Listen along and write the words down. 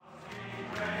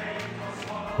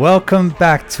Welcome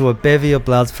back to a bevy of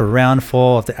bloods for round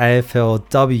 4 of the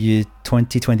AFLW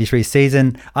 2023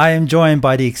 season. I am joined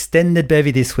by the extended bevy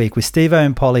this week with Steve-O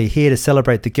and Polly here to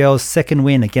celebrate the girls' second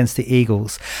win against the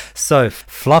Eagles. So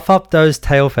fluff up those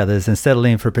tail feathers and settle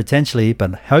in for potentially,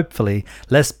 but hopefully,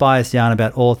 less biased yarn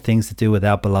about all things to do with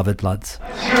our beloved bloods.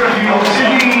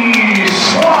 Sydney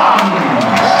Swans!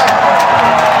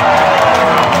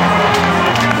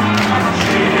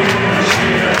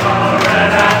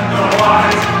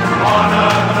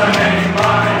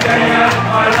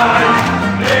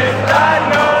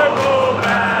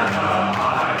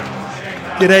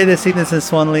 G'day there, Cygnus and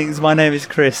Swanlings. My name is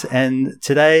Chris, and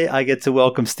today I get to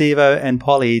welcome Steve-O and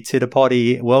Polly to the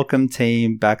potty. Welcome,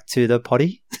 team, back to the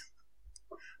potty.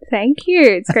 Thank you.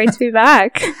 It's great to be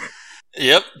back.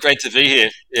 Yep, great to be here.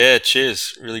 Yeah,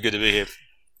 cheers. Really good to be here.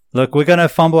 Look, we're going to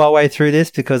fumble our way through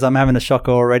this because I'm having a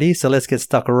shocker already, so let's get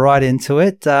stuck right into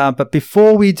it. But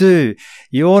before we do,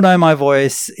 you all know my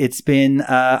voice. It's been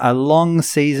a long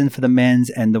season for the men's,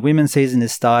 and the women's season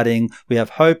is starting. We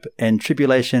have hope and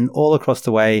tribulation all across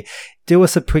the way. Do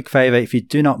us a quick favor, if you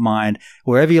do not mind,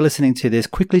 wherever you're listening to this,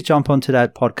 quickly jump onto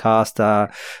that podcast,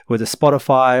 whether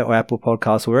Spotify or Apple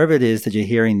Podcasts, wherever it is that you're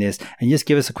hearing this, and just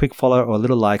give us a quick follow or a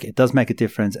little like. It does make a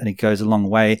difference, and it goes a long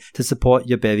way to support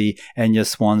your bevy and your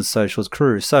Swans socials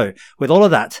crew. So with all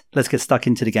of that, let's get stuck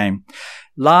into the game.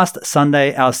 Last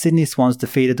Sunday, our Sydney Swans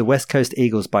defeated the West Coast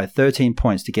Eagles by 13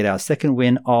 points to get our second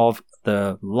win of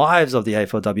the lives of the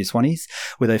AFLW Swannies,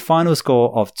 with a final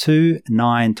score of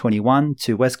 2-9-21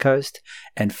 to West Coast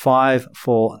and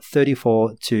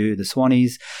 5-4-34 to the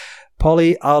Swannies.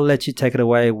 Polly, I'll let you take it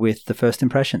away with the first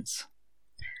impressions.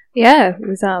 Yeah, it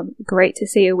was great to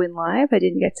see a win live. I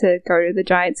didn't get to go to the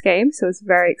Giants game, so it was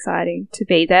very exciting to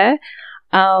be there.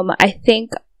 I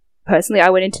think, personally, I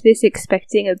went into this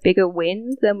expecting a bigger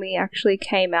win than we actually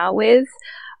came out with.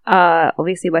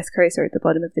 Obviously, West Coast are at the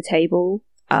bottom of the table.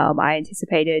 I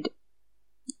anticipated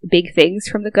big things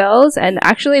from the girls, and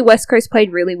actually West Coast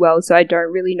played really well, so I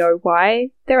don't really know why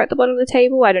they're at the bottom of the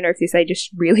table. I don't know if they just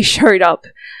really showed up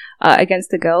against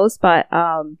the girls, but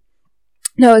no,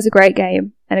 it was a great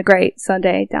game and a great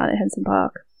Sunday down at Henson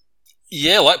Park.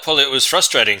 Yeah, like Polly, it was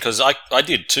frustrating because I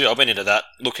did too. I went into that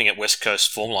looking at West Coast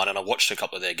form line and I watched a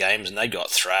couple of their games and they got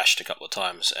thrashed a couple of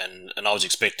times and I was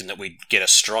expecting that we'd get a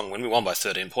strong win. We won by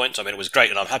 13 points. I mean, it was great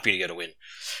and I'm happy to get a win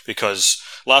because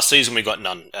last season we got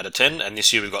none out of 10 and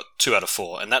this year we've got 2 out of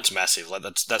 4 and that's massive. Like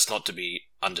that's not to be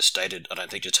understated. I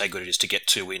don't think just how good it is to get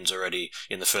 2 wins already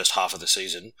in the first half of the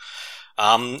season.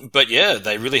 But yeah,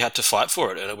 they really had to fight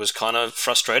for it and it was kind of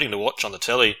frustrating to watch on the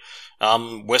telly.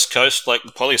 West Coast, like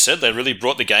Polly said, they really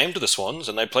brought the game to the Swans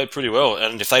and they played pretty well.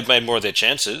 And if they'd made more of their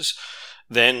chances,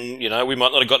 then, you know, we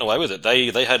might not have gotten away with it.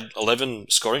 They had 11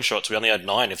 scoring shots. We only had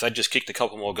 9. If they'd just kicked a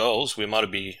couple more goals, we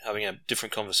might be having a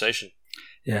different conversation.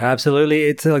 Yeah, absolutely.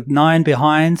 It's like 9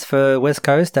 behinds for West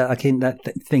Coast. I think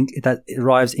that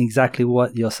arrives exactly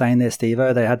what you're saying there,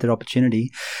 Steve-O. They had their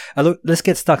opportunity. Look, let's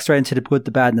get stuck straight into the good,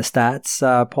 the bad, and the stats.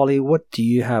 Polly, what do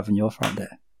you have on your front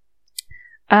there?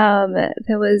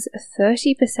 There was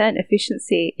 30%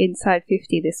 efficiency inside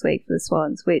 50 this week for the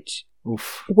Swans, which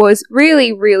was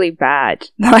really, really bad.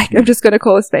 Like, I'm just going to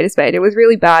call a spade a spade. It was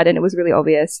really bad and it was really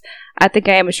obvious. At the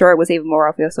game, I'm sure it was even more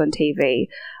obvious on TV.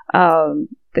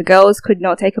 The girls could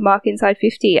not take a mark inside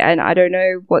 50, and I don't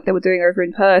know what they were doing over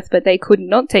in Perth, but they could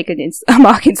not take a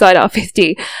mark inside our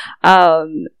 50.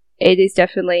 It is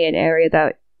definitely an area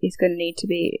that is going to need to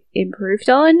be improved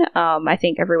on. I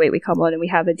think every week we come on and we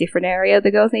have a different area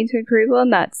the girls need to improve on.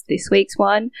 That's this week's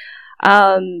one.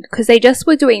 Because they just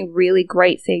were doing really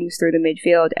great things through the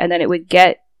midfield, and then it would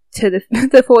get to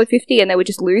the forward 50 and they would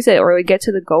just lose it, or it would get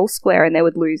to the goal square and they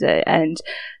would lose it. And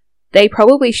they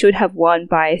probably should have won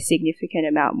by a significant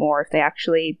amount more if they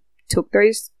actually took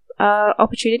those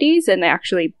opportunities and they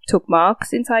actually took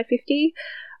marks inside 50.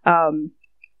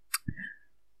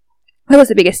 That was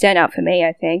the biggest standout for me,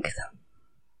 I think.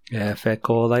 Yeah, fair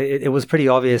call. Like, it was pretty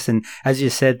obvious. And as you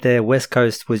said there, West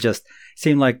Coast was just,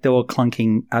 seemed like they were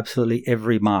clunking absolutely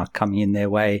every mark coming in their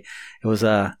way. It was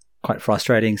quite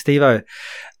frustrating. Steve-O,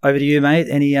 over to you, mate.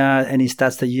 Any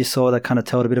stats that you saw that kind of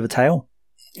told a bit of a tale?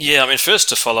 Yeah, I mean, first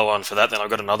to follow on for that, then I've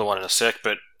got another one in a sec,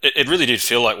 but it really did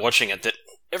feel like watching it that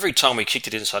every time we kicked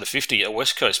it inside of 50, a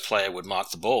West Coast player would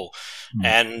mark the ball.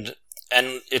 And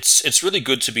it's really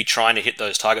good to be trying to hit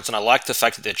those targets, and I like the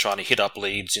fact that they're trying to hit up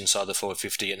leads inside the forward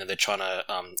 50, and then they're trying to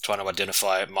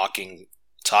identify marking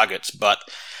targets. But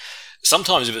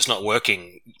sometimes if it's not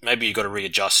working, maybe you've got to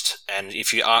readjust. And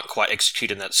if you aren't quite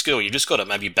executing that skill, you've just got to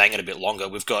maybe bang it a bit longer.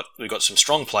 We've got some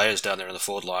strong players down there in the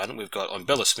forward line. We've got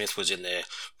Bella Smith was in there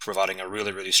providing a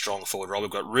really, really strong forward role.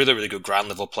 We've got really, really good ground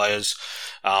level players,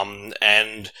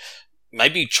 and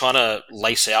maybe trying to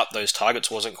lace out those targets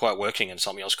wasn't quite working, and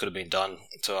something else could have been done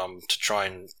to try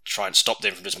and stop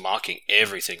them from just marking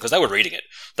everything, because they were reading it.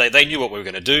 They knew what we were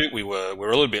going to do. We were a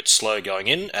little bit slow going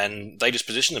in, and they just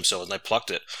positioned themselves and they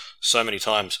plucked it so many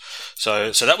times.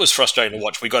 So that was frustrating to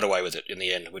watch. We got away with it in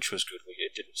the end, which was good.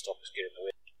 It didn't stop us getting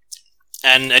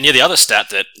away. And yeah, the other stat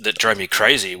that drove me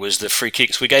crazy was the free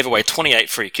kicks. We gave away 28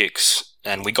 free kicks,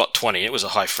 and we got 20. It was a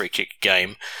high free kick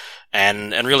game.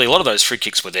 And really, a lot of those free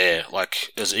kicks were there.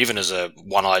 Like, even as a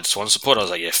one-eyed Swan supporter, I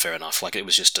was like, yeah, fair enough. Like, it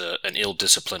was just an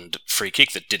ill-disciplined free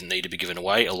kick that didn't need to be given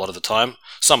away a lot of the time.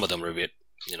 Some of them were a bit,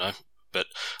 but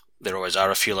there always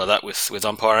are a few like that with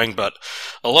umpiring. But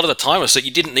a lot of the time, it's that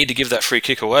you didn't need to give that free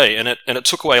kick away, and it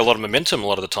took away a lot of momentum a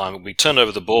lot of the time. We turned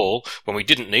over the ball when we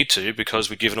didn't need to because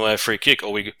we'd given away a free kick,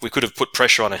 or we could have put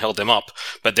pressure on and held them up,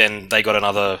 but then they got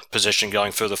another possession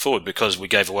going further forward because we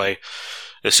gave away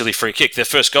a silly free kick. Their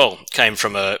first goal came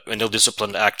from an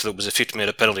ill-disciplined act that was a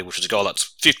 50-metre penalty, which was a goal.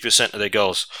 That's 50% of their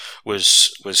goals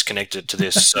was connected to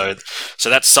this. So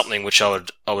that's something which I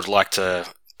would like to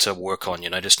work on.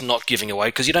 Just not giving away,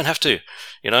 because you don't have to.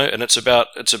 And it's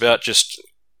about just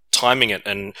timing it.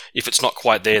 And if it's not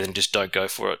quite there, then just don't go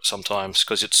for it sometimes,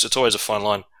 because it's always a fine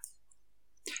line.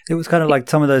 It was kind of like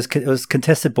some of those. It was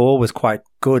contested ball was quite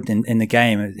good in the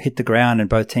game. It hit the ground, and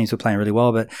both teams were playing really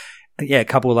well, but. Yeah, a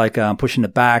couple like pushing the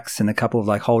backs and a couple of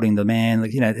like holding the man.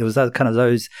 Like, it was kind of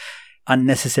those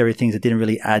unnecessary things that didn't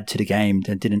really add to the game,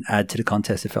 that didn't add to the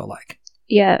contest, it felt like.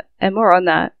 Yeah, and more on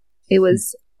that. It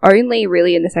was only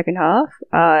really in the second half.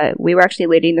 We were actually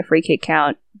leading the free kick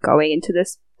count going into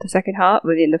the second half,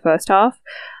 within the first half.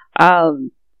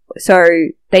 So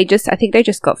I think they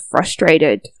just got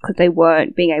frustrated because they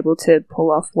weren't being able to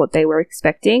pull off what they were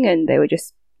expecting, and they were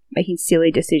just making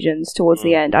silly decisions towards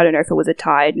the end. I don't know if it was a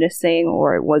tiredness thing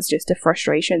or it was just a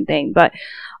frustration thing, but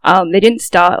they didn't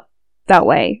start that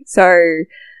way. So,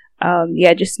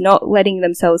 just not letting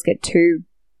themselves get too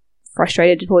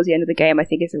frustrated towards the end of the game, I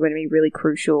think, is going to be really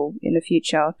crucial in the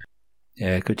future.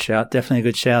 Yeah, good shout. Definitely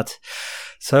a good shout.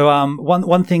 So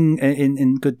one thing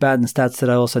in good, bad and stats that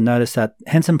I also noticed, that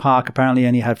Henson Park apparently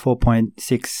only had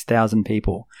 4.6 thousand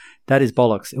people. That is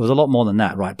bollocks. It was a lot more than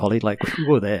that, right, Polly? Like, we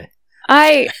were there.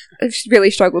 I really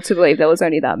struggled to believe there was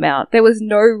only that amount. There was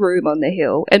no room on the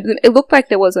hill. It looked like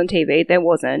there was on TV. There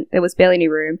wasn't. There was barely any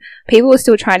room. People were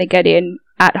still trying to get in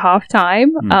at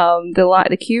halftime.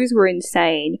 The queues were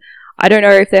insane. I don't know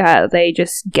if they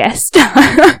just guessed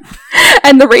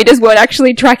and the readers weren't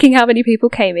actually tracking how many people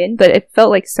came in, but it felt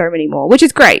like so many more, which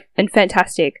is great and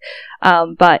fantastic.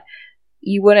 But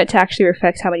you want it to actually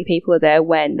reflect how many people are there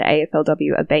when the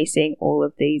AFLW are basing all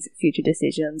of these future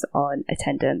decisions on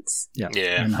attendance. Yeah,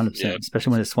 100%, especially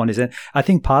when the Swan is in. I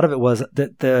think part of it was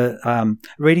that the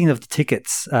reading of the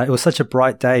tickets, it was such a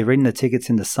bright day, reading the tickets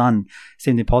in the sun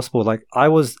seemed impossible. Like, I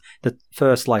was the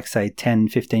first, say 10,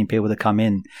 15 people to come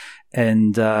in,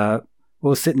 and we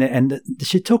were sitting there, and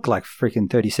she took like freaking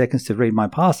 30 seconds to read my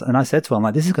pass. And I said to her, I'm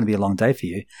like, this is going to be a long day for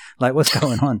you. Like, what's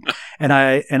going on? And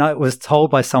I was told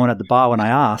by someone at the bar when I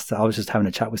asked, I was just having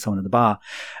a chat with someone at the bar.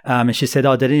 And she said,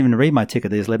 they didn't even read my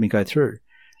ticket. They just let me go through.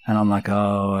 And I'm like,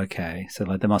 oh, okay. So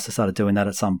they must have started doing that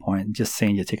at some point. Just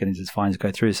seeing your ticket is just fine to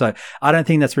go through. So I don't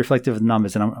think that's reflective of the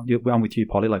numbers. And I'm with you,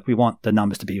 Polly. Like, we want the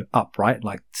numbers to be up, right?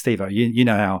 Like, Steve-O, you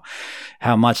know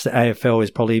how much the AFL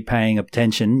is probably paying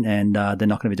attention, and they're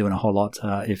not going to be doing a whole lot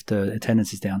if the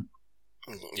attendance is down.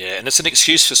 Yeah, and it's an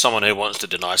excuse for someone who wants to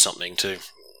deny something too,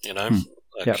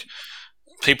 Yep.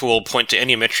 People will point to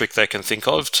any metric they can think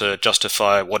of to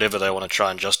justify whatever they want to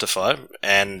try and justify.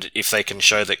 And if they can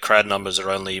show that crowd numbers are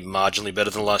only marginally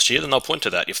better than last year, then they'll point to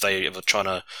that if they ever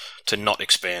trying to not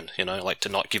expand, like to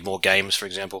not give more games, for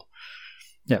example.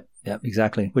 Yeah,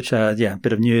 exactly. Which, a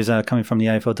bit of news coming from the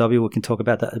AFLW. We can talk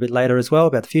about that a bit later as well,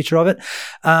 about the future of it.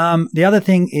 The other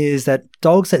thing is that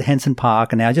dogs at Henson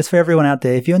Park, and now just for everyone out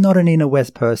there, if you're not an Inner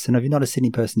West person, or if you're not a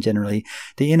Sydney person generally,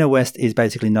 the Inner West is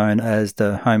basically known as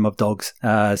the home of dogs.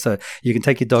 So you can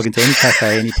take your dog into any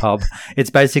cafe, any pub. It's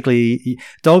basically,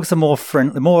 dogs are more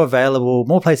friendly, more available,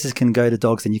 more places can go to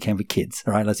dogs than you can with kids.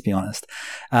 All right, let's be honest.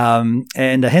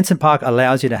 And Henson Park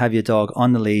allows you to have your dog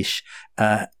on the leash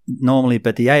normally,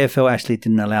 but the AFL actually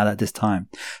didn't allow that this time.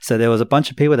 So there was a bunch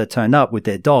of people that turned up with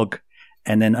their dog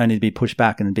and then only to be pushed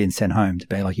back and being sent home to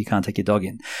be like, you can't take your dog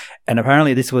in. And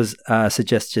apparently this was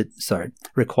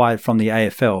required from the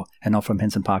AFL and not from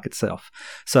Henson Park itself.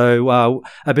 So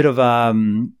a bit of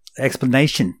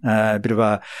explanation, a bit of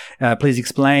a please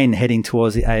explain heading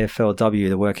towards the AFLW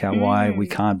to work out why we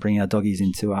can't bring our doggies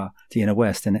into the inner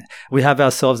west. And we have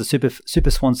ourselves a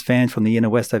Super Swans fan from the inner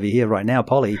west over here right now.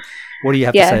 Polly, what do you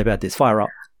have to say about this? Fire up.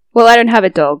 Well, I don't have a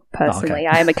dog personally.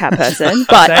 I am a cat person,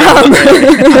 but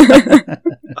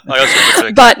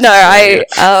but no,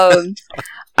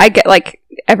 I get like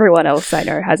everyone else I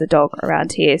know has a dog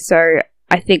around here, so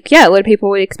I think a lot of people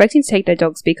were expecting to take their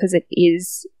dogs because it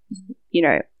is,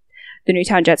 the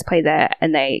Newtown Jets play there,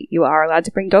 and you are allowed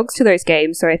to bring dogs to those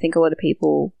games. So I think a lot of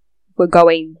people were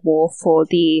going more for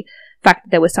the fact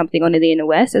that there was something on in the inner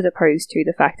west as opposed to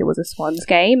the fact it was a Swans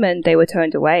game, and they were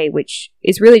turned away, which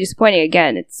is really disappointing.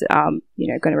 Again, it's going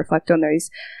to reflect on those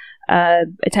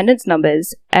attendance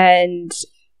numbers, and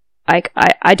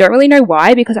I don't really know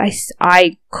why, because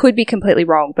I could be completely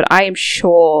wrong, but I am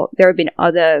sure there have been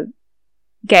other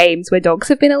games where dogs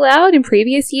have been allowed in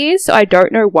previous years, so I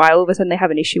don't know why all of a sudden they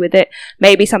have an issue with it.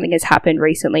 Maybe something has happened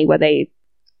recently where they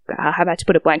have had to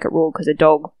put a blanket rule because a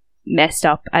dog messed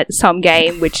up at some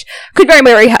game, which could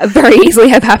very easily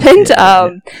have happened.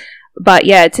 But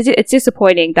it's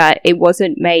disappointing that it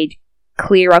wasn't made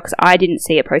clearer, because I didn't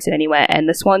see it posted anywhere, and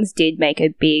the Swans did make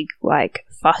a big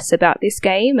fuss about this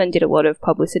game and did a lot of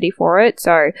publicity for it,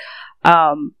 so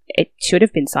it should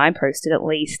have been signposted at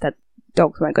least that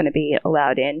dogs weren't going to be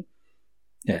allowed in.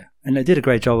 Yeah, and they did a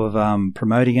great job of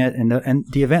promoting it, and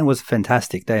the event was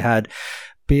fantastic. They had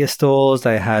beer stores,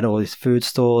 they had all these food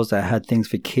stores, they had things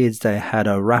for kids, they had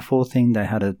a raffle thing, they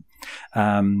had a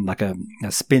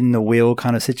spin the wheel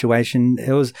kind of situation.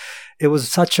 It was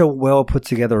such a well put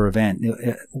together event.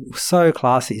 It so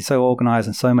classy, so organized,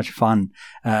 and so much fun.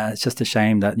 It's just a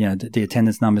shame that the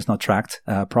attendance numbers not tracked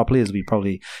properly, as we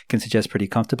probably can suggest pretty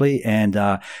comfortably. And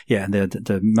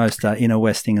the most inner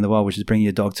west thing in the world, which is bringing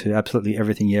your dog to absolutely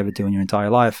everything you ever do in your entire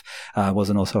life,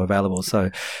 wasn't also available. So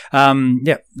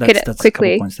that's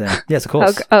quickly, a couple points there. Yes, of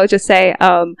course. I'll just say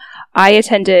I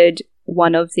attended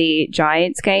one of the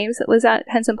Giants games that was at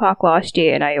Henson Park last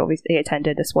year, and I obviously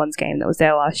attended the Swans game that was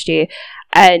there last year,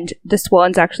 and the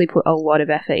Swans actually put a lot of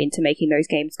effort into making those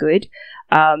games good.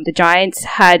 The Giants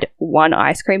had one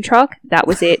ice cream truck. That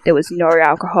was it. There was no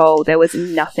alcohol. There was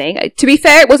nothing. To be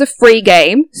fair, it was a free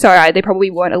game, so they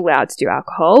probably weren't allowed to do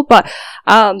alcohol, but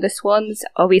the Swans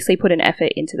obviously put an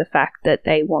effort into the fact that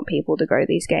they want people to go to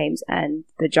these games, and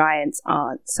the Giants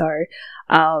aren't. So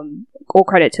all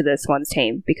credit to the Swans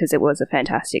team, because it was a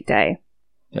fantastic day.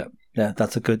 Yeah,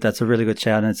 that's a really good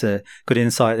shout, and it's a good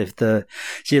insight. If the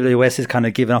GWS is kind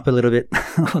of given up a little bit,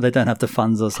 or they don't have the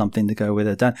funds or something to go with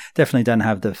it, definitely don't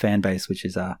have the fan base, which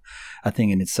is a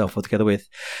thing in itself altogether with.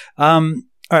 All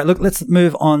right, look, let's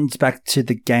move on back to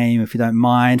the game, if you don't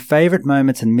mind. Favorite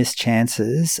moments and missed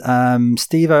chances.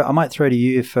 Steve-O, I might throw to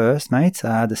you first, mate,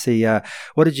 to see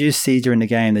what did you see during the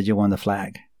game that you won the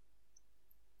flag?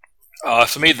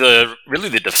 For me,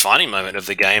 the defining moment of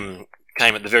the game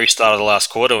came at the very start of the last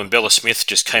quarter, when Bella Smith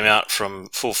just came out from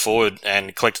full forward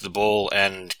and collected the ball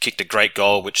and kicked a great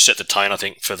goal, which set the tone, I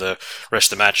think, for the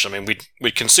rest of the match. I mean,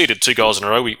 we conceded 2 goals in a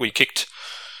row. We kicked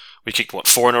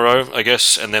 4 in a row, I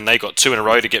guess, and then they got 2 in a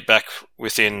row to get back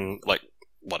within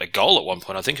a goal at one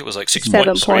point. I think it was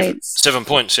 7 points. 7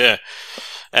 points, yeah.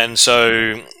 And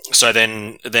so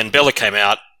then Bella came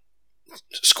out,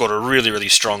 scored a really, really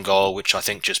strong goal, which I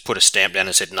think just put a stamp down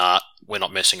and said, nah, we're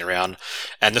not messing around.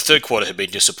 And the third quarter had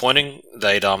been disappointing.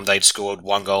 They'd scored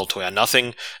 1 goal to our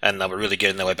nothing, and they were really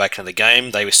getting their way back into the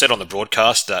game. They were said on the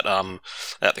broadcast that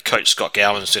the coach Scott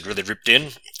Gowan said really ripped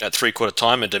in at 3/4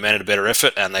 time and demanded a better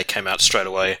effort, and they came out straight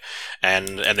away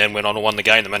and then went on and won the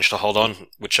game. They managed to hold on,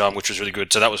 which was really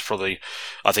good. So that was probably,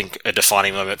 I think, a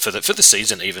defining moment for the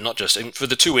season, even not just for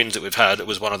the 2 wins that we've had. It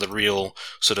was one of the real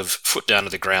sort of foot down to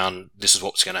the ground, this is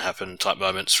what's going to happen type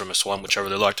moments from a Swan, which I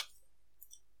really liked.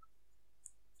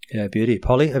 Yeah, beauty.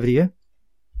 Polly, over to you.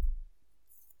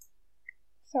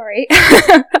 Sorry.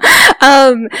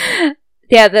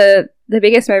 The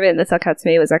biggest moment that stuck out to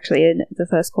me was actually in the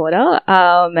first quarter,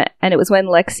 and it was when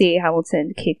Lexi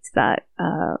Hamilton kicked that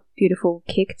beautiful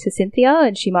kick to Cynthia,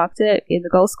 and she marked it in the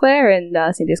goal square, and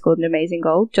Cynthia scored an amazing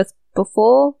goal just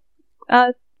before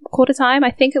quarter time,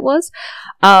 I think it was.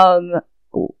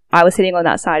 I was sitting on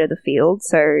that side of the field,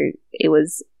 so it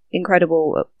was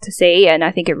incredible to see, and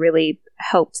I think it really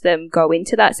helped them go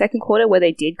into that second quarter where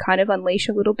they did kind of unleash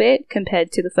a little bit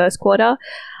compared to the first quarter.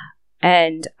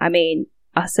 And I mean,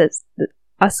 us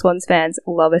Swans fans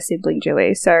love a sibling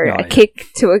duo, so a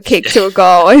kick to a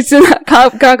goal,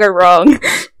 can't go wrong.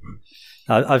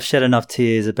 I've shed enough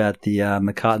tears about the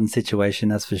McCartan situation,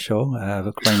 that's for sure.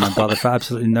 I've claimed my brother for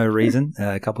absolutely no reason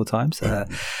a couple of times.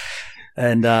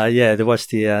 And to watch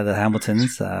the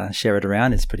Hamiltons share it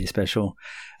around, it's pretty special.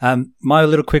 My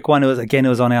little quick one, it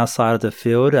was on our side of the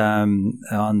field,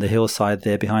 on the hillside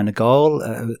there behind the goal.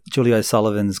 Julie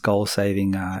O'Sullivan's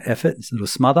goal-saving effort, this little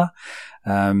smother.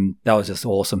 That was just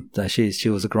awesome. She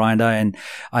was a grinder, and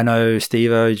I know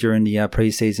Steve-O during the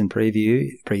preseason preview.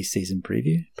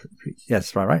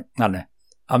 Yes, right? I don't know.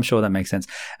 I'm sure that makes sense.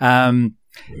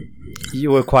 You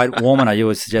were quite warm on her. You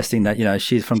were suggesting that,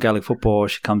 she's from Gaelic football.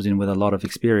 She comes in with a lot of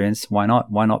experience. Why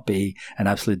not? Why not be an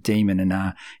absolute demon?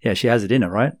 And she has it in her,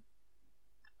 right?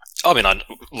 I mean,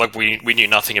 we knew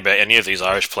nothing about any of these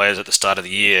Irish players at the start of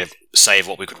the year, save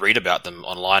what we could read about them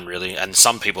online, really. And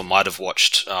some people might have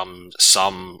watched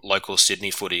some local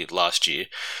Sydney footy last year.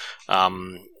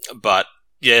 But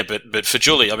for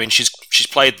Julie, I mean, she's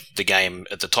played the game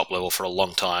at the top level for a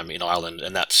long time in Ireland,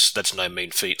 and that's no mean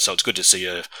feat. So it's good to see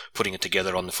her putting it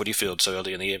together on the footy field so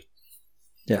early in the year.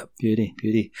 Yeah,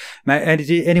 beauty. Mate, and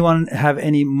did anyone have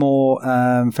any more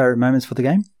favourite moments for the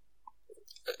game?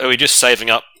 Are we just saving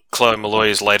up Chloe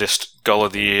Malloy's latest goal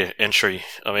of the year entry?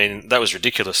 I mean, that was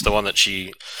ridiculous. The one that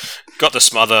she got the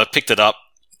smother, picked it up,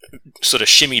 sort of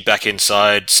shimmied back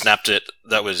inside, snapped it.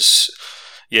 That was,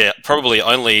 probably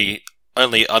only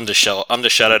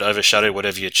overshadowed,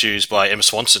 whatever you choose, by Emma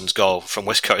Swanson's goal from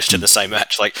West Coast in the same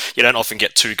match. Like, you don't often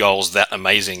get two goals that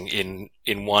amazing in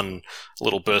one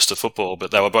little burst of football,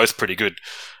 but they were both pretty good.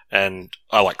 And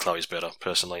I like Chloe's better,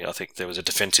 personally. I think there was a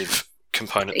defensive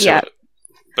component to it.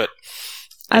 But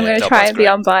I'm going to try and be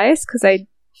unbiased because I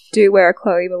do wear a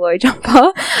Chloe Malloy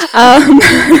jumper.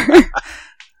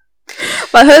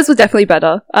 But hers was definitely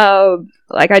better.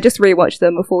 I just rewatched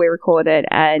them before we recorded,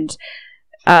 and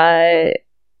Emma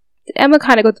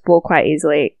kind of got the ball quite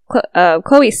easily.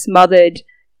 Chloe smothered,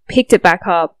 picked it back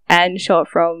up, and shot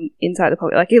from inside the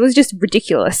pocket. Like, it was just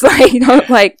ridiculous.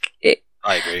 I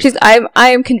agree. I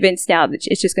am convinced now that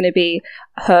it's just going to be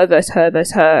her versus her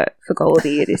for goal of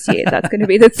the year this year. That's going to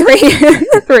be the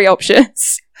three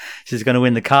options. She's going to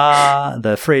win the car,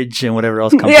 the fridge, and whatever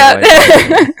else comes away.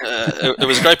 It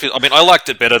was great. I mean, I liked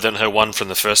it better than her one from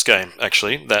the first game,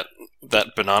 actually. That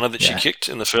banana that she kicked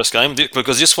in the first game,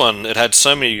 because this one, it had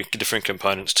so many different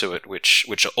components to it, which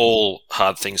are all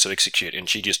hard things to execute, and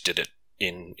she just did it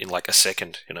in like a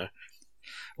second,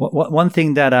 One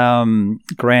thing that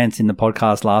Grant in the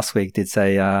podcast last week did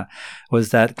say was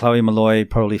that Chloe Malloy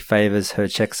probably favours her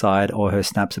check side or her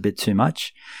snaps a bit too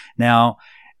much. Now,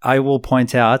 I will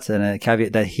point out, and a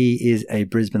caveat, that he is a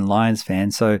Brisbane Lions fan.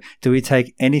 So do we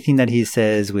take anything that he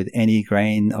says with any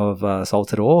grain of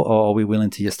salt at all, or are we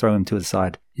willing to just throw him to the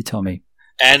side? You tell me.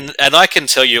 And I can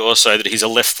tell you also that he's a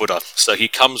left footer, so he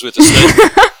comes with a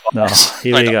certain...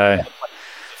 Here we go.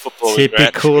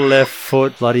 Typical left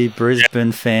foot, bloody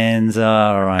Brisbane fans.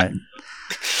 All right.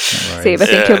 See if I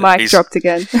think your mic dropped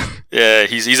again. Yeah,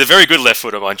 he's a very good left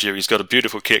footer, mind you. He's got a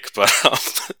beautiful kick, but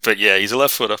he's a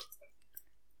left footer.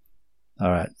 All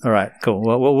right, cool.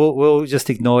 Well, we'll just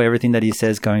ignore everything that he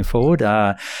says going forward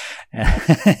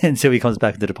until he comes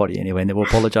back into the potty anyway, and then we'll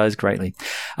apologise greatly.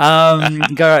 All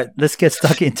right, let's get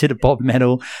stuck into the Bob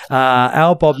Medal.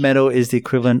 Our Bob Medal is the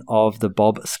equivalent of the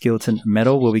Bob Skilton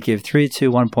Medal, where we give 3, 2,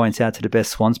 1 points out to the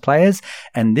best Swans players.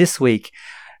 And this week,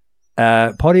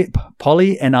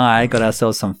 Polly and I got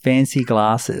ourselves some fancy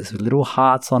glasses with little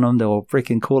hearts on them. They were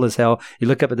freaking cool as hell. You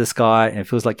look up at the sky and it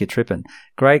feels like you're tripping.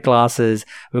 Great glasses.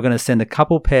 We're going to send a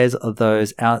couple pairs of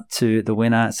those out to the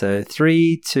winner. So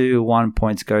 3, 2, 1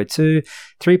 points go to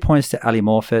 3 points to Ali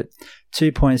Morfitt,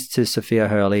 2 points to Sophia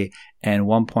Hurley, and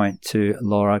 1 point to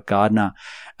Laura Gardner.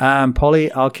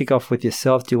 Polly, I'll kick off with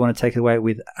yourself. Do you want to take it away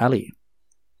with Ali?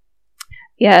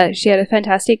 Yeah, she had a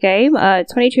fantastic game.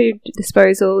 22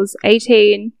 disposals,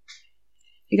 18...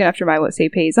 You're going to have to remind what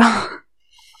CPs are.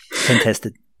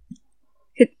 Contested.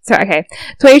 Sorry, okay.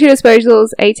 22 disposals,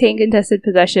 18 contested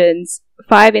possessions,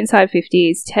 5 inside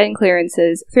 50s, 10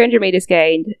 clearances, 300 metres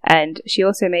gained, and she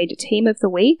also made Team of the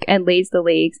Week and leads the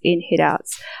leagues in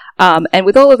hit-outs. And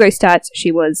with all of those stats,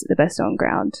 she was the best on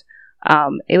ground.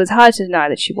 It was hard to deny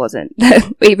that she wasn't.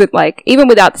 Even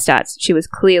without the stats, she was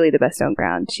clearly the best on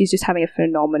ground. She's just having a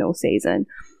phenomenal season.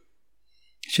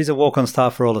 She's a walk-on star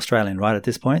for All-Australian, right, at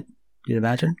this point, you'd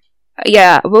imagine?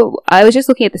 Yeah, well, I was just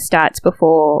looking at the stats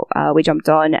before we jumped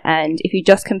on, and if you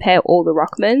just compare all the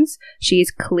ruckmans, she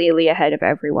is clearly ahead of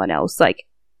everyone else. Like,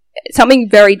 something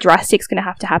very drastic is going to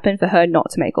have to happen for her not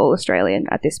to make All-Australian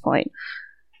at this point.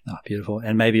 Oh, beautiful.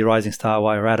 And maybe Rising Star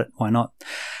while you're at it. Why not?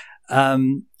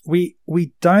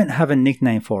 We don't have a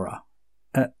nickname for her.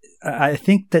 I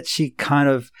think that she kind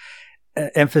of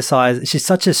emphasized, she's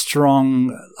such a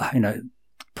strong,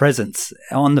 presence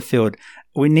on the field,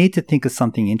 we need to think of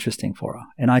something interesting for her.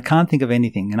 And I can't think of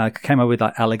anything. And I came up with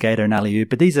like alligator and alley-oop,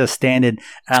 but these are standard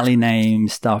alley name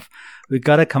stuff. We've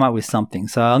got to come up with something.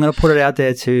 So I'm going to put it out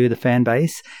there to the fan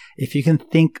base. If you can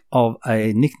think of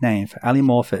a nickname for Ali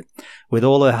Morfitt with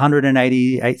all the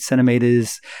 188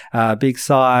 centimeters, big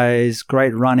size,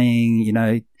 great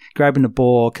running, grabbing the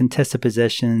ball, contested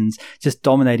possessions, just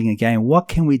dominating a game, what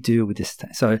can we do with this?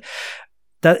 So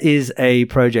that is a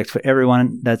project for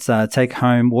everyone. That's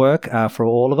take-home work for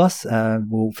all of us.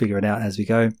 We'll figure it out as we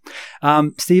go.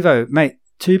 Steve-O, mate,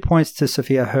 2 points to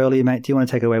Sophia Hurley, mate. Do you want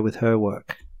to take it away with her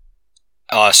work?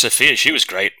 Sophia, she was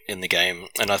great in the game,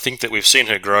 and I think that we've seen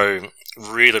her grow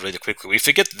really, really quickly. We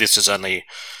forget that this is only...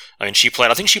 I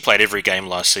think she played every game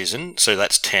last season, so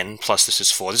that's 10, plus this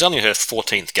is 4. This is only her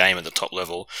 14th game at the top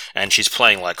level, and she's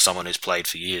playing like someone who's played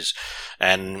for years.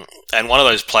 And one of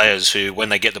those players who, when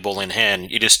they get the ball in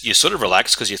hand, you sort of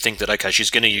relax because you think that, okay,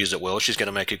 she's going to use it well, she's going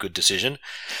to make a good decision.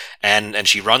 And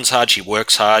she runs hard, she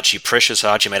works hard, she pressures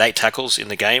hard. She made 8 tackles in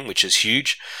the game, which is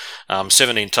huge.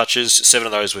 17 touches, 7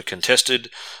 of those were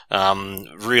contested.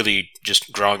 Really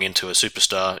just growing into a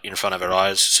superstar in front of her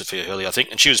eyes, Sophia Hurley, I think.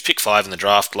 And she was pick 5 in the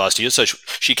draft last year, so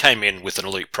she came in with an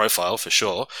elite profile for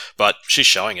sure, but she's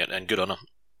showing it, and good on her.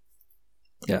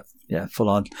 Yeah, full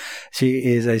on. She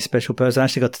is a special person. I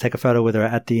actually got to take a photo with her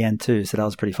at the end too, so that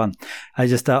was pretty fun. I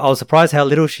was surprised how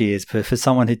little she is, but for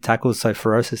someone who tackles so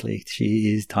ferociously,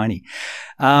 she is tiny.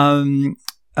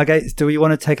 Okay, do we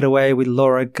want to take it away with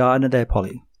Laura Gardner there,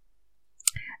 Polly?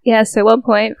 Yeah, so 1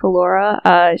 point for Laura.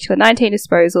 She got 19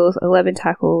 disposals, 11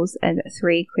 tackles, and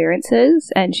 3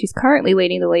 clearances, and she's currently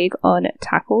leading the league on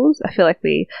tackles. I feel like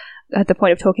we are at the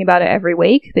point of talking about it every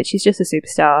week, but she's just a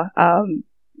superstar.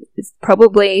 It's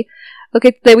probably... Look,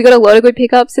 we got a lot of good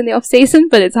pickups in the off-season,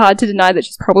 but it's hard to deny that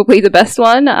she's probably the best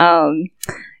one.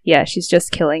 Yeah, she's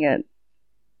just killing it.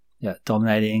 Yeah,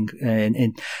 dominating.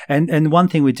 And one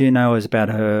thing we do know is about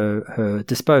her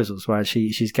disposals, right?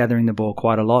 She's gathering the ball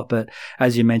quite a lot, but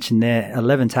as you mentioned there,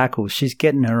 11 tackles, she's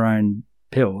getting her own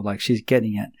pill, like she's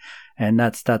getting it. And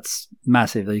that's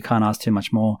massive. You can't ask too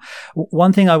much more.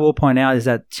 One thing I will point out is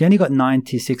that she only got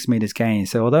 96 meters gain.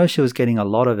 So although she was getting a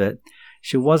lot of it,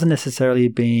 she wasn't necessarily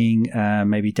being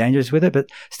maybe dangerous with it. But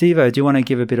Steve-O, do you want to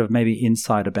give a bit of maybe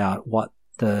insight about what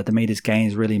the meters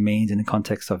gains really means in the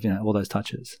context of all those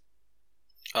touches?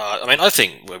 I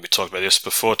think we talked about this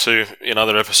before too in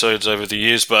other episodes over the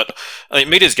years, but I think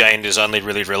meters gained is only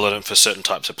really relevant for certain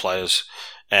types of players.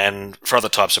 And for other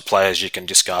types of players, you can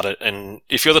discard it. And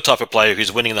if you're the type of player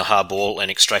who's winning the hard ball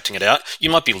and extracting it out, you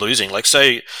might be losing. Like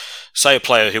say a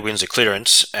player who wins a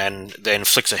clearance and then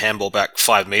flicks a handball back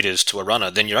 5 meters to a runner,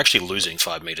 then you're actually losing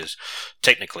 5 meters,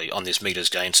 technically, on this meters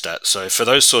gain stat. So for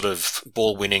those sort of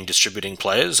ball-winning, distributing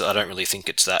players, I don't really think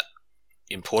it's that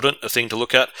important a thing to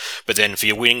look at. But then for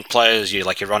your winning players, you're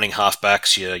running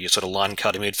halfbacks, your sort of line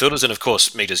cutting midfielders, and of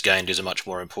course meters gained is a much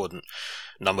more important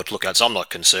number to look at. So I'm not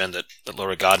concerned that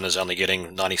Laura Gardner's only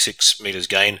getting 96 meters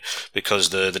gain, because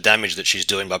the damage that she's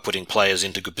doing by putting players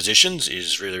into good positions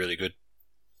is really, really good.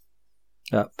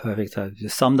 Yeah, perfect.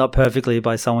 Just summed up perfectly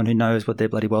by someone who knows what they're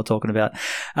bloody well talking about.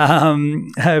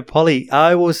 Polly,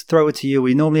 I will throw it to you.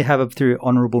 We normally have it through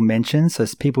honourable mentions, so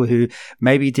it's people who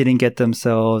maybe didn't get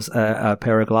themselves a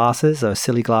pair of glasses, or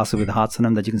silly glasses with hearts on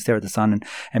them that you can stare at the sun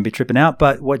and be tripping out.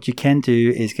 But what you can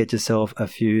do is get yourself a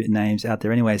few names out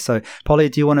there anyway. So, Polly,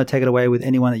 do you want to take it away with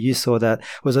anyone that you saw that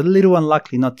was a little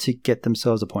unlucky not to get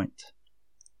themselves a point?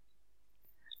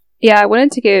 Yeah, I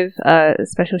wanted to give a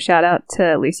special shout out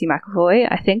to Lucy McAvoy.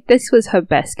 I think this was her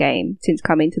best game since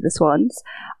coming to the Swans.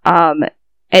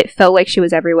 It felt like she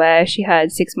was everywhere. She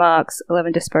had 6 marks,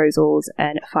 11 disposals,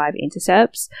 and 5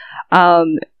 intercepts. I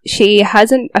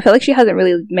feel like she hasn't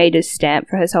really made a stamp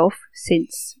for herself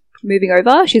since moving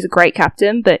over. She's a great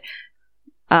captain, but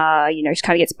she kind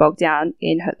of gets bogged down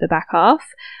in the back half.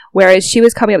 Whereas she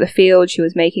was coming up the field, she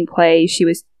was making plays, she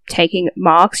was taking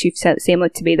marks. She seemed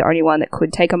like to be the only one that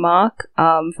could take a mark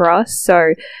for us.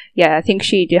 So, yeah, I think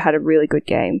she had a really good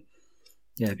game.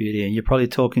 Yeah, beauty. And you're probably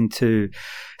talking to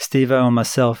Steve-O and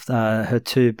myself, her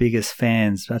 2 biggest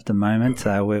fans at the moment.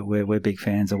 We're big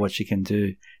fans of what she can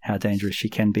do, how dangerous she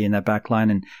can be in that back line,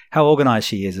 and how organised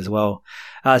she is as well.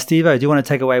 Steve-O, do you want to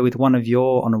take away with one of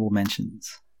your honourable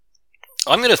mentions?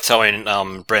 I'm going to throw in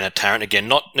Brenna Tarrant again,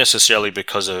 not necessarily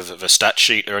because of a stat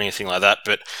sheet or anything like that,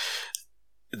 but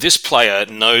this player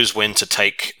knows when to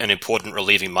take an important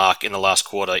relieving mark in the last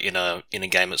quarter in a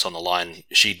game that's on the line.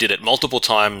 She did it multiple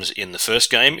times in the first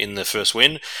game, in the first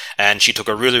win, and she took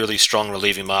a really, really strong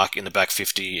relieving mark in the back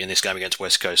 50 in this game against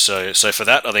West Coast. So for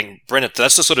that, I think Brenna,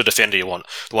 that's the sort of defender you want.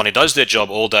 The one who does their job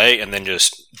all day and then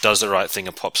just does the right thing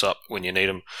and pops up when you need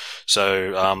them.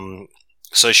 So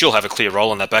she'll have a clear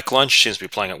role in that back line. She seems to be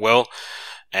playing it well.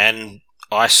 And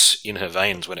ice in her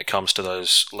veins when it comes to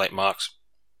those late marks.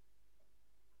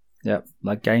 Yep,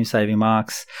 like game-saving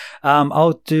marks.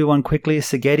 I'll do one quickly.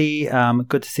 Segedi,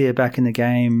 good to see her back in the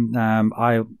game.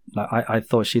 I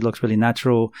thought she looked really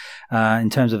natural.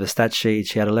 In terms of a stat sheet,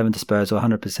 she had 11 disposal,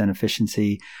 100%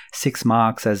 efficiency, 6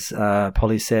 marks. As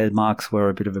Polly said, marks were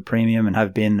a bit of a premium and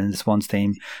have been in the Swans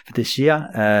team for this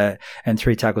year, and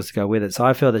 3 tackles to go with it. So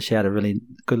I feel that she had a really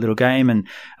good little game, and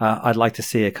I'd like to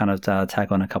see her kind of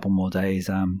tag on a couple more days,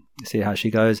 see how she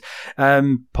goes.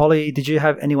 Polly, did you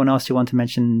have anyone else you want to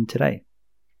mention today?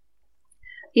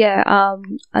 Yeah,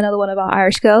 another one of our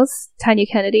Irish girls, Tanya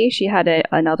Kennedy. She had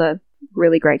another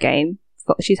really great game.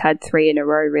 She's had 3 in a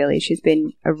row, really. She's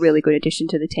been a really good addition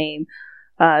to the team.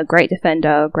 Great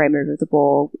defender, great mover of the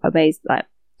ball. Amazing.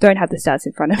 Don't have the stats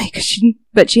in front of me,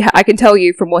 I can tell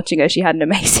you from watching her, she had an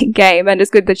amazing game, and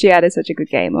it's good that she had such a good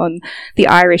game on the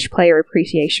Irish Player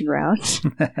Appreciation Round.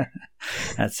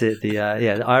 That's it. The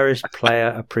Irish Player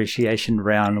Appreciation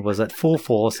Round was at full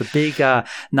force. A big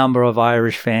number of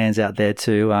Irish fans out there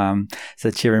too, so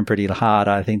cheering pretty hard.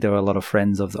 I think there were a lot of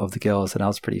friends of the girls, and that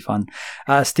was pretty fun.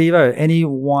 Steve-O, any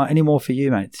more for you,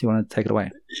 mate? Do you want to take it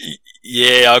away?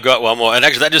 Yeah, I've got one more, and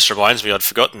actually that just reminds me, I'd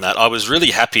forgotten that. I was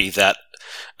really happy that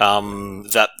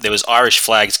there was Irish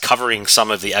flags covering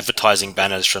some of the advertising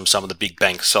banners from some of the big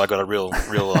banks, so I got a real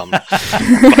moment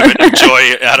of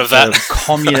joy out of that.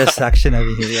 Communist action over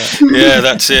here. Yeah,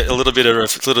 that's it. A little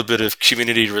bit of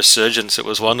community resurgence. It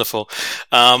was wonderful.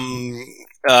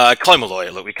 Chloe Malloy,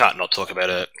 look, we can't not talk about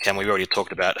her, can we? We already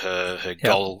talked about her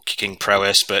goal-kicking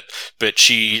prowess, but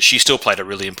she still played a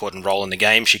really important role in the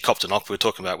game. She copped a knock. We were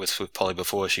talking about with Polly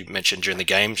before. She mentioned during the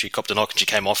game, she copped a knock and she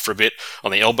came off for a bit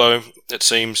on the elbow, it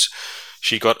seems.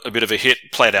 She got a bit of a hit,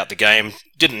 played out the game,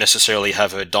 didn't necessarily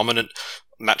have her dominant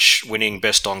match-winning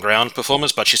best-on-ground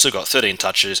performance, but she still got 13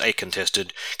 touches, 8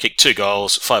 contested, kicked 2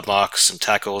 goals, 5 marks, some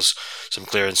tackles, some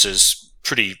clearances.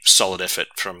 Pretty solid effort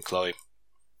from Chloe.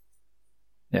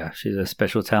 Yeah, she's a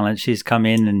special talent. She's come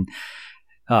in and,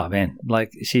 oh man,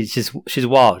 like she's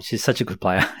wild. She's such a good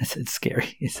player. It's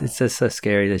scary. It's just so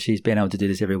scary that she's been able to do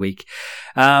this every week.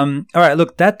 All right,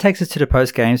 look, that takes us to the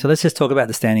post game. So let's just talk about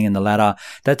the standing in the ladder.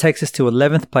 That takes us to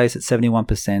 11th place at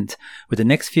 71%. With the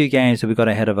next few games that we've got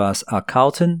ahead of us are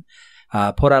Carlton,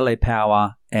 Port Adelaide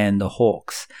Power, and the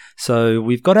Hawks. So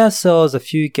we've got ourselves a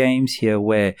few games here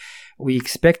where we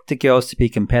expect the girls to be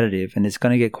competitive, and it's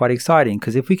going to get quite exciting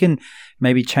because if we can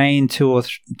maybe chain two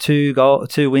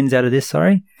wins out of this,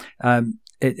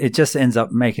 it just ends up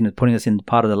putting us in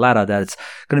part of the ladder that it's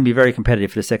going to be very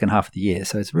competitive for the second half of the year.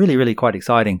 So it's really, really quite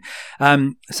exciting.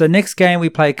 So next game we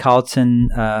play Carlton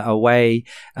away.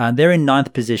 They're in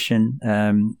 9th position.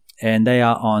 And they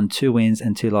are on 2 wins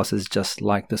and 2 losses, just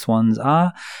like the Swans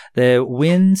are. Their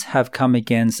wins have come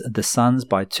against the Suns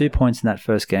by 2 points in that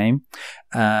first game.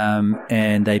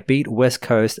 And they beat West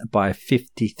Coast by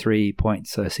 53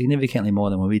 points, so significantly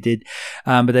more than what we did.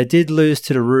 But they did lose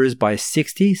to the Roos by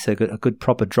 60, so a good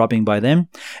proper dropping by them,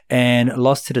 and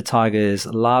lost to the Tigers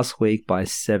last week by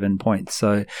 7 points.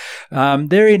 So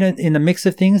they're in the mix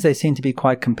of things. They seem to be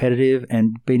quite competitive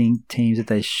and beating teams that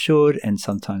they should, and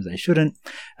sometimes they shouldn't.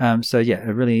 So yeah,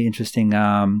 a really interesting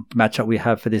matchup we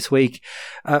have for this week.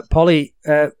 Polly,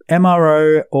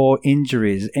 MRO or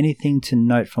injuries, anything to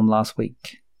note from last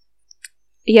week?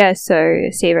 Yeah, so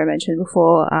Steve-O mentioned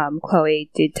before, Chloe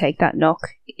did take that knock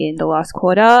in the last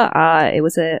quarter. It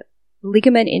was a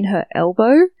ligament in her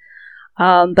elbow,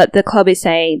 but the club is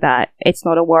saying that it's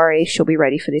not a worry. She'll be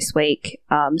ready for this week,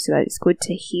 so that is good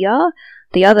to hear.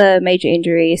 The other major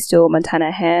injury is still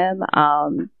Montana Ham.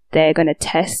 They're going to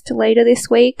test later this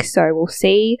week, so we'll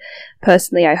see.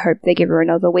 Personally, I hope they give her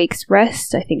another week's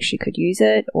rest. I think she could use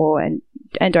it, and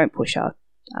don't push her,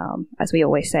 as we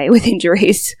always say with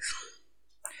injuries.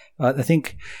 I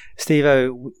think,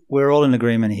 Steve-O, we're all in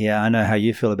agreement here. I know how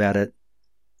you feel about it.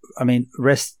 I mean,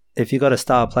 rest. If you got a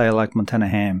star player like Montana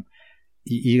Ham,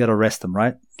 you got to rest them,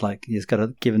 right? Like, you just got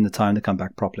to give them the time to come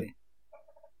back properly.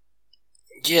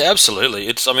 Yeah, absolutely.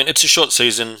 It's a short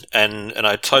season, and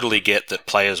I totally get that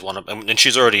players want to. And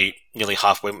she's already nearly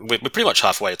halfway. We're pretty much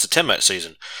halfway. It's a 10-match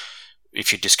season,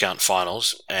 if you discount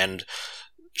finals, and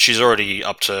she's already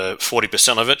up to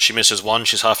 40% of it. She misses one,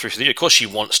 she's half through the year. Of course she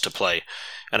wants to play.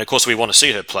 And of course we want to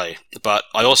see her play. But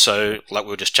I also, like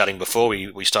we were just chatting before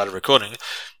we started recording,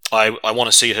 I want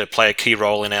to see her play a key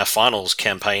role in our finals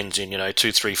campaigns in,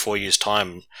 2, 3, 4 years'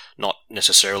 time, not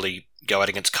necessarily go out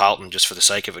against Carlton just for the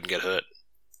sake of it and get hurt.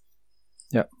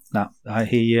 Yep. No, I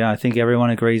hear you. I think everyone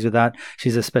agrees with that.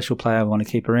 She's a special player. I want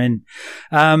to keep her in.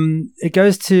 It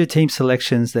goes to team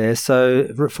selections there. So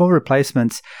for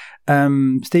replacements,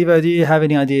 Steve-O, do you have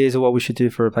any ideas of what we should do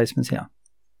for replacements here?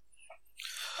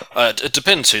 It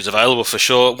depends who's available for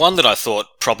sure. One that I thought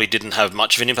probably didn't have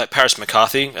much of an impact, Paris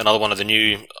McCarthy, another one of the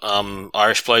new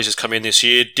Irish players who's come in this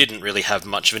year, didn't really have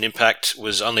much of an impact,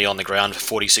 was only on the ground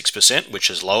for 46%, which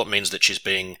is low. It means that she's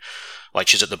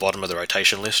at the bottom of the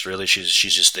rotation list, really. She's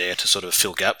just there to sort of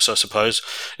fill gaps, I suppose.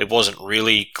 It wasn't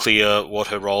really clear what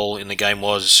her role in the game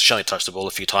was. She only touched the ball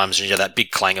a few times, and that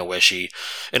big clanger where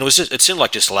it seemed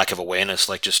like just a lack of awareness,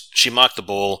 she marked the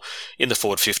ball in the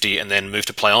forward 50 and then moved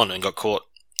to play on and got caught.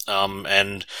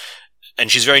 And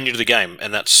she's very new to the game,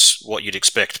 and that's what you'd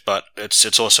expect. But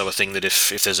it's also a thing that if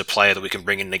there's a player that we can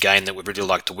bring in the game that would really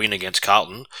like to win against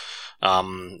Carlton,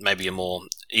 maybe a more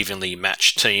evenly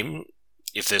matched team,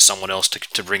 if there's someone else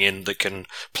to bring in that can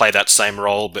play that same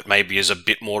role, but maybe is a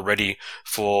bit more ready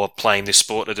for playing this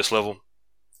sport at this level.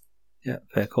 Yeah,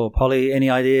 fair call. Polly, any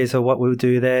ideas of what we'll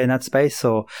do there in that space,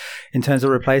 or in terms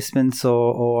of replacements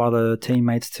or other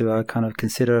teammates to kind of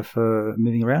consider for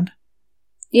moving around?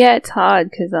 Yeah, it's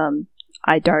hard because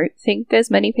I don't think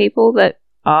there's many people that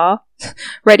are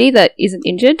ready that isn't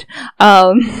injured.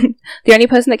 The only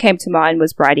person that came to mind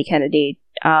was Bridie Kennedy,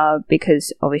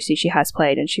 because obviously she has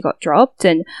played and she got dropped,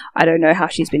 and I don't know how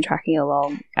she's been tracking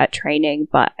along at training,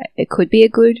 but it could be a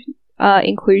good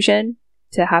inclusion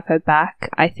to have her back.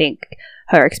 I think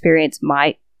her experience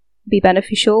might be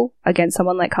beneficial against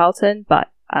someone like Carlton, but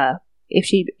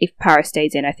if Paris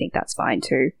stays in, I think that's fine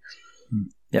too.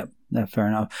 Yep, no, fair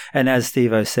enough. And as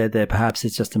Steve-O said there, perhaps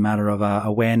it's just a matter of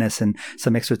awareness and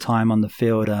some extra time on the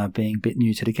field, being a bit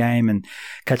new to the game and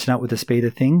catching up with the speed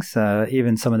of things.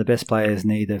 Even some of the best players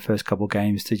need their first couple of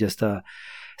games to just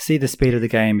see the speed of the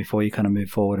game before you kind of move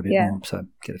forward a bit more. So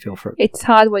get a feel for it. It's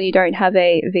hard when you don't have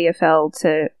a VFL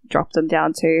to drop them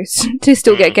down to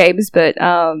still get games, but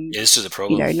this is a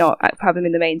problem. Not have them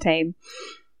in the main team.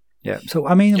 Yeah. So,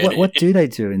 I mean, what do they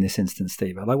do in this instance,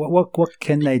 Steve? Like, what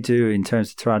can they do in terms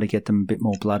of trying to get them a bit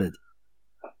more blooded?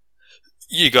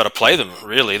 You got to play them,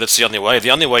 really. That's the only way.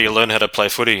 The only way you learn how to play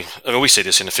footy. I mean, we see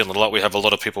this in Finland a lot. We have a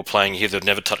lot of people playing here that have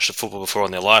never touched a football before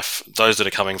in their life. Those that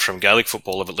are coming from Gaelic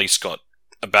football have at least got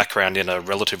a background in a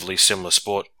relatively similar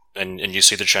sport. And you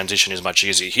see the transition is much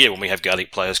easier here. When we have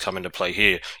Gaelic players come into play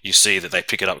here, you see that they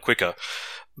pick it up quicker.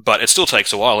 But it still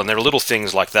takes a while, and there are little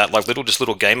things like that, like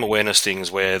little game awareness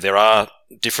things where there are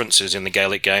differences in the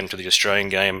Gaelic game to the Australian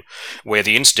game, where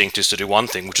the instinct is to do one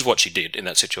thing, which is what she did in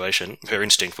that situation. Her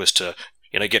instinct was to,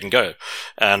 get and go,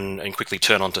 and quickly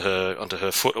turn onto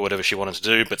her foot or whatever she wanted to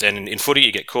do. But then in footy,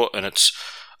 you get caught and it's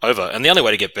over. And the only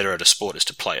way to get better at a sport is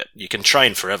to play it. You can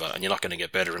train forever, and you're not going to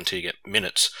get better until you get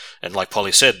minutes. And like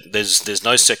Polly said, there's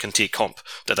no second tier comp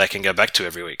that they can go back to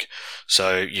every week,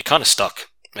 so you're kind of stuck.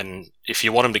 And if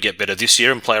you want him to get better this year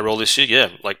and play a role this year, yeah,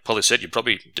 like Polly said, you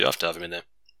probably do have to have him in there.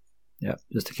 Yeah,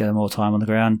 just to get more time on the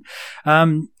ground.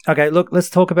 Okay, look, let's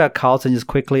talk about Carlton just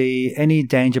quickly. Any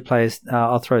danger players?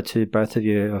 I'll throw it to both of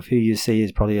you, of who you see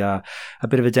is probably a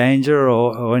bit of a danger,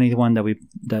 or anyone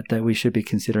that we should be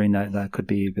considering that could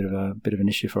be a bit of an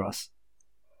issue for us.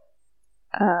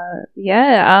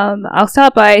 I'll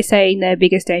start by saying their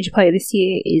biggest danger player this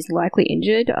year is likely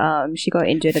injured. She got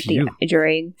injured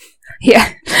during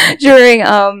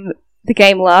the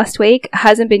game last week.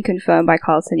 Hasn't been confirmed by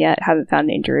Carlton yet. Haven't found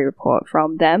an injury report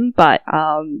from them, but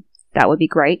that would be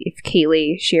great if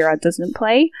Keely Shearer doesn't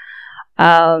play.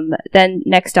 Then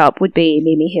next up would be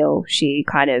Mimi Hill.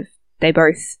 They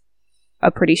both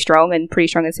are pretty strong in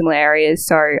similar areas.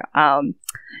 So,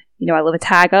 I love a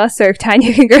tagger, so if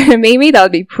Tanya can go to Mimi, that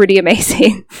would be pretty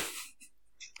amazing.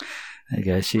 There you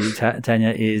go. Tanya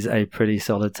is a pretty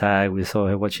solid tag. We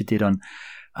saw what she did on...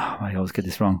 Oh, I always get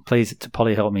this wrong. Please,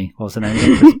 Polly, help me. What was the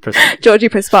name? Georgie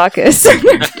Prasparkas.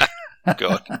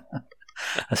 God.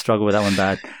 I struggle with that one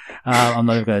bad. I'm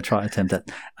not even going to try to attempt it.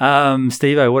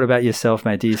 Steve-O, what about yourself,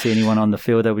 mate? Do you see anyone on the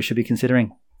field that we should be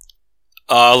considering?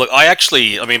 Look,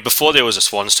 before there was a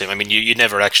Swans team, you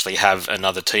never actually have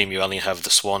another team. You only have the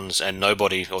Swans and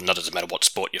nobody, or not, doesn't matter what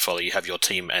sport you follow, you have your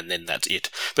team and then that's it.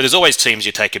 But there's always teams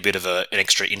you take a bit of an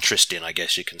extra interest in, I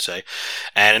guess you can say.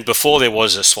 And before there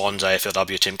was a Swans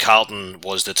AFLW team, Carlton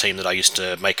was the team that I used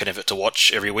to make an effort to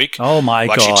watch every week. Oh my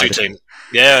God. Actually, two teams.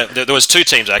 Yeah, there was two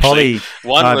teams actually. Polly,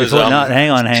 one was...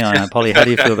 hang on. Polly, how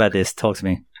do you feel about this? Talk to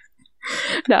me.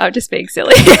 No, I'm just being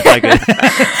silly. Because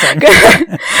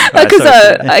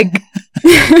I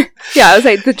was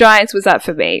like, the Giants was that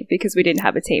for me because we didn't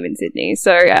have a team in Sydney,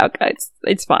 so yeah,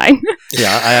 it's fine.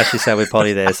 Yeah, I actually sat with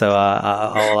Polly there, so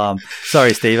I'll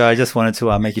sorry, Steve, I just wanted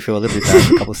to make you feel a little bit bad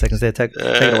for a couple of seconds there. Take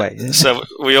it away. So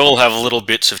we all have little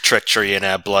bits of treachery in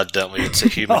our blood, don't we? It's a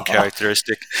human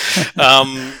characteristic.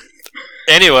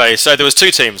 Anyway, so there was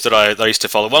two teams that I used to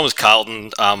follow. One was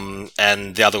Carlton,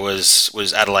 and the other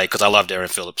was Adelaide, because I loved Erin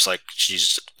Phillips. Like,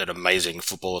 she's an amazing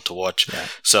footballer to watch. Yeah.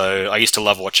 So I used to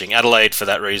love watching Adelaide for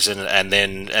that reason, and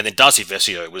then Darcy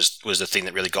Vesio was the thing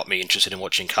that really got me interested in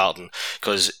watching Carlton,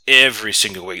 because every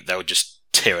single week they would just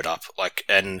tear it up.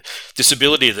 And this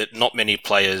ability that not many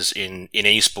players in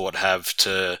e-sport have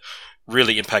to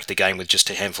really impact the game with just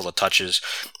a handful of touches.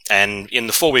 And in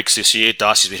the 4 weeks this year,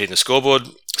 Darcy's been hitting the scoreboard.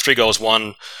 3 goals,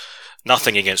 1.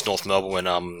 Nothing against North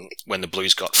Melbourne when the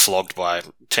Blues got flogged by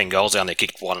 10 goals. They only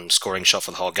kicked one scoring shot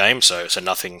for the whole game, so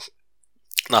nothing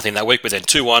that week. But then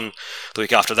 2-1 the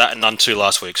week after that, and none 2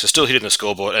 last week. So still hitting the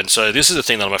scoreboard. And so this is the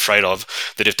thing that I'm afraid of,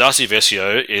 that if Darcy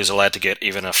Vesio is allowed to get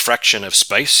even a fraction of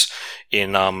space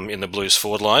in the Blues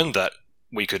forward line, that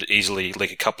we could easily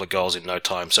leak a couple of goals in no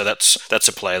time. So that's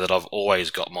a player that I've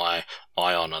always got my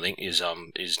eye on, I think, is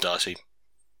Darcy.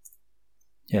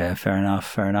 Yeah, fair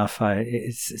enough.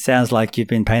 It sounds like you've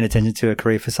been paying attention to her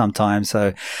career for some time.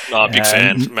 So, big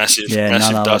fan, massive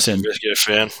Darcy Vesio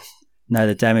fan. Know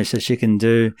the damage that she can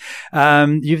do.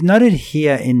 You've noted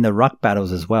here in the ruck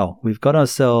battles as well. We've got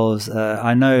ourselves,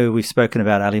 I know we've spoken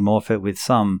about Ali Morfitt with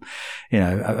some,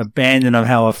 abandon of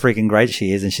how freaking great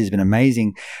she is, and she's been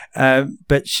amazing.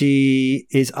 But she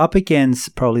is up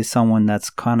against probably someone that's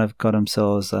kind of got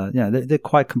themselves, they're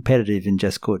quite competitive and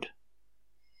just good.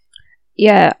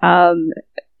 Yeah,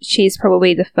 she's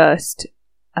probably the first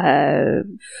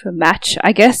match,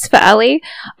 I guess, for Ali.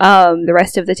 The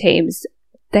rest of the teams,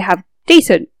 they have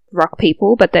decent ruck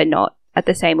people, but they're not at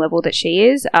the same level that she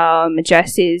is.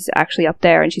 Jess is actually up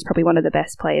there, and she's probably one of the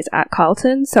best players at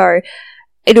Carlton. So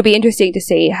it'll be interesting to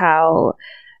see how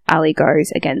Ali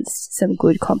goes against some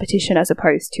good competition as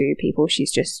opposed to people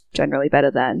she's just generally better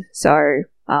than. So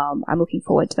I'm looking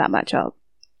forward to that matchup.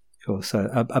 Cool. So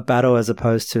a battle as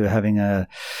opposed to having a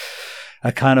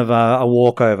kind of a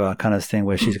walkover kind of thing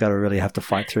where she's got to really have to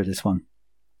fight through this one.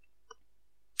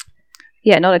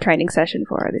 Yeah, not a training session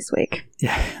for her this week.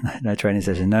 Yeah, no training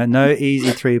session. No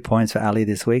easy 3 points for Ali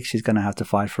this week. She's going to have to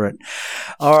fight for it.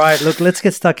 All right, look, let's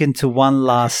get stuck into one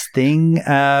last thing.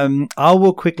 I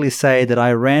will quickly say that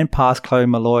I ran past Chloe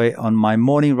Malloy on my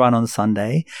morning run on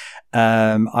Sunday.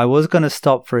 I was going to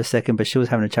stop for a second, but she was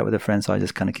having a chat with her friend, so I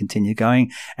just kind of continued going.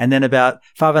 And then about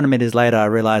 500 meters later, I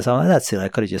realized, that's it. I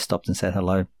could have just stopped and said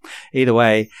hello. Either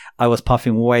way, I was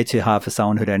puffing way too hard for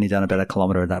someone who'd only done about a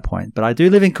kilometer at that point. But I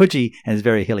do live in Coogee, and it's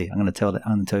very hilly. I'm going to tell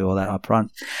you all that up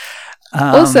front.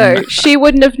 Also, she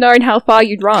wouldn't have known how far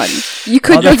you'd run. You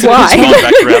could have gone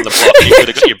back around the block. You could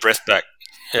have got your breath back.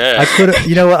 Yeah. I could have,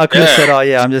 I could have said,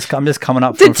 I'm just coming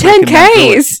up from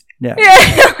 10Ks. Yeah.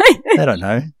 I don't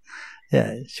know.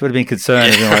 Yeah, she would have been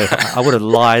concerned. I would have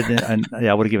lied, and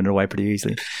I would have given it away pretty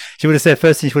easily. She would have said,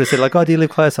 first thing she would have said, like, "Oh, do you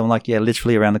live close?" I'm like, "Yeah,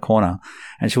 literally around the corner."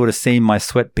 And she would have seen my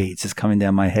sweat beads just coming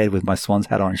down my head with my Swans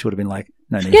hat on. She would have been like,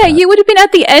 "No need." Yeah, you would have been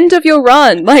at the end of your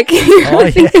run. Like,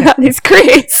 think about this,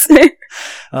 Chris.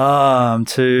 I'm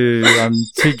too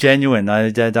genuine. I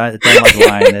don't like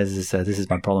lying. This is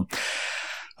my problem.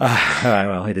 All right,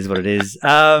 well, it is what it is.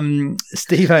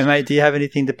 Steve-o, mate, do you have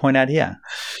anything to point out here?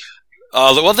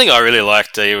 The one thing I really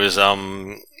liked was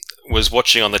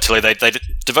watching on the telly. They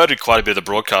devoted quite a bit of the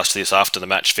broadcast to this after the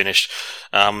match finished.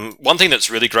 One thing that's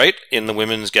really great in the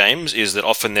women's games is that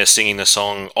often they're singing the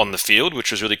song on the field, which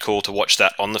was really cool to watch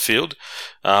that on the field,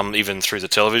 even through the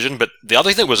television. But the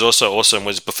other thing that was also awesome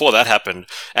was before that happened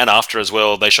and after as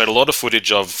well, they showed a lot of footage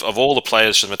of all the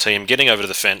players from the team getting over to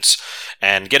the fence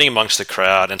and getting amongst the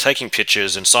crowd and taking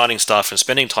pictures and signing stuff and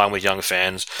spending time with young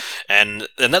fans. And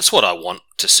that's what I want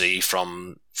to see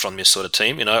from this sort of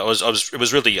team. It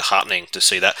was really heartening to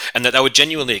see that, and that they were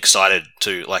genuinely excited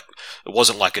to, like, it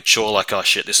wasn't like a chore, like, oh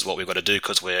shit, this is what we've got to do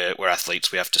because we're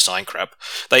athletes, we have to sign crap.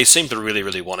 They seemed to really,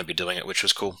 really want to be doing it, which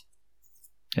was cool.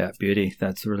 Yeah, beauty.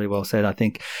 That's really well said. I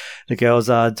think the girls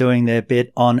are doing their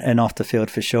bit on and off the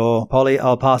field for sure. Polly,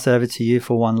 I'll pass it over to you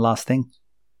for one last thing.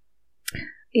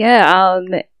 Yeah,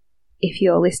 if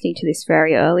you're listening to this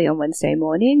very early on Wednesday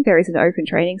morning, there is an open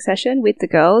training session with the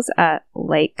girls at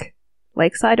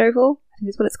Lakeside Oval, I think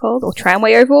is what it's called, or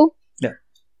Tramway Oval. Yeah.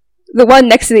 The one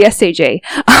next to the SCG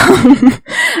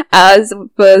as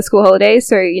for school holidays.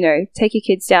 So, take your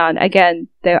kids down. Again,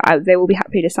 they will be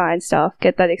happy to sign stuff,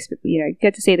 get that,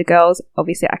 get to see the girls.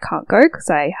 Obviously, I can't go because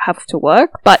I have to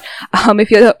work. But if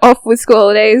you're off with school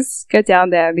holidays, go down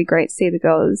there. It'd be great to see the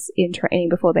girls in training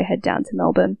before they head down to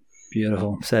Melbourne.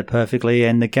 Beautiful. Said perfectly.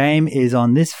 And the game is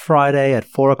on this Friday at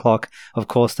 4:00. Of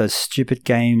course, those stupid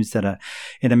games that are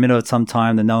in the middle of some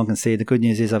time that no one can see. The good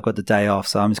news is I've got the day off,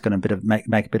 so I'm just going to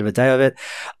make a bit of a day of it.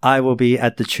 I will be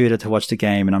at the Tudor to watch the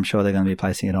game, and I'm sure they're going to be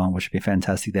placing it on, which would be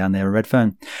fantastic down there in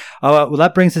Redfern. Well,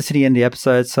 that brings us to the end of the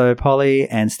episode. So, Polly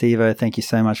and Steve-O, thank you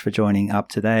so much for joining up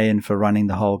today and for running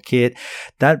the whole kit.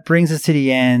 That brings us to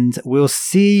the end. We'll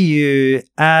see you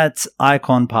at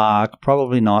Icon Park.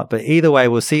 Probably not, but either way,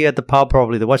 we'll see you at the pub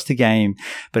probably to watch the game.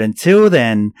 But until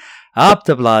then, up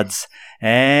the Bloods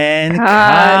and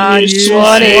Can you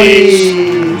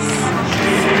Swannies!